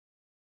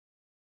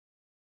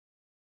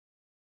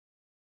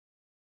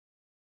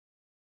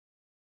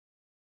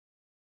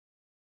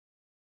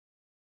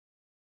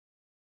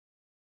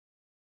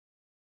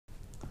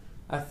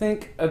I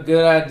think a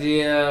good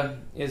idea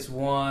is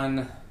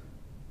one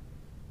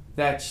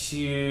that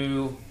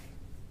you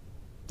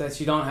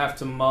don't have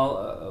to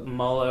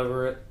mull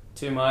over it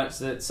too much.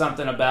 That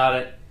something about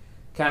it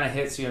kind of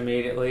hits you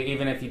immediately,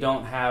 even if you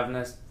don't have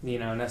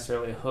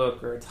necessarily a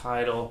hook or a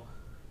title.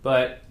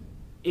 But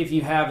if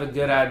you have a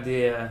good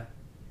idea,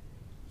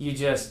 you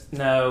just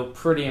know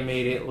pretty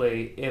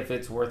immediately if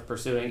it's worth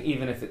pursuing,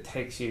 even if it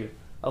takes you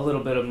a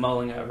little bit of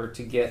mulling over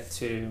to get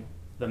to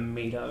the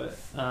meat of it.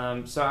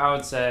 So I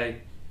would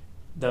say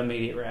the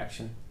immediate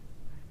reaction.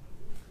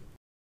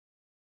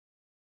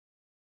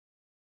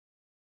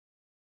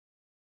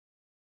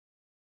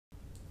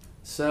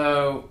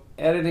 So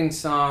editing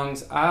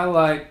songs, I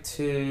like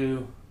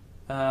to,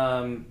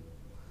 I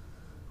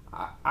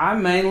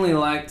mainly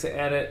like to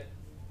edit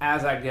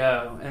as I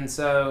go. And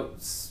so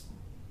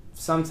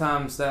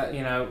sometimes that,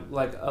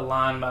 like a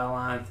line by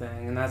line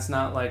thing, and that's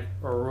not like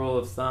a rule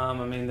of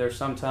thumb. I mean, there's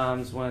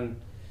sometimes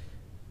when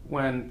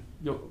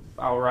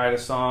I'll write a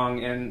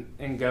song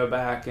and go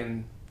back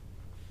and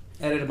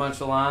edit a bunch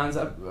of lines.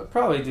 I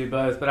probably do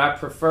both, but I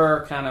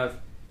prefer kind of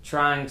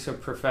trying to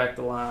perfect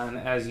the line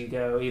as you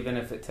go, even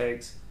if it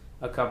takes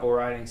a couple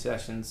writing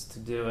sessions to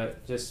do it.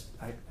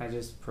 I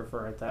just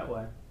prefer it that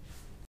way.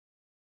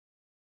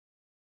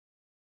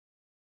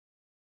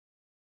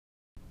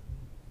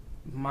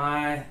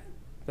 My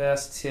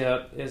best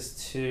tip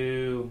is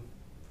to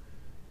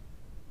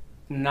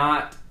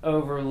not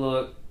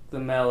overlook the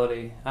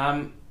melody.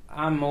 I'm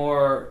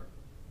more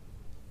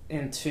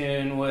in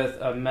tune with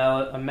a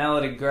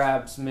melody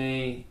grabs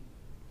me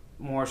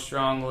more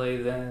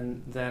strongly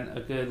than a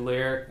good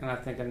lyric, and I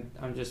think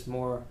I'm just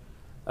more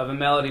of a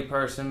melody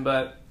person.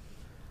 But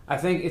I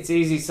think it's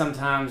easy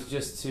sometimes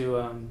just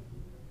to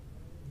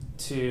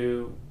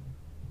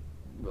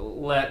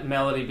let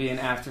melody be an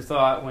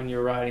afterthought when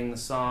you're writing the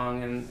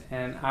song,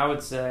 and I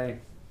would say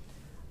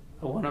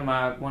one of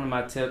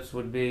my tips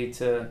would be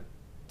to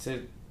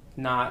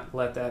not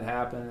let that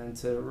happen, and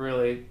to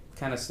really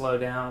kind of slow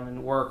down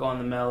and work on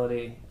the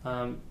melody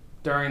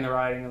during the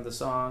writing of the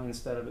song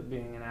instead of it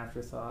being an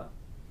afterthought.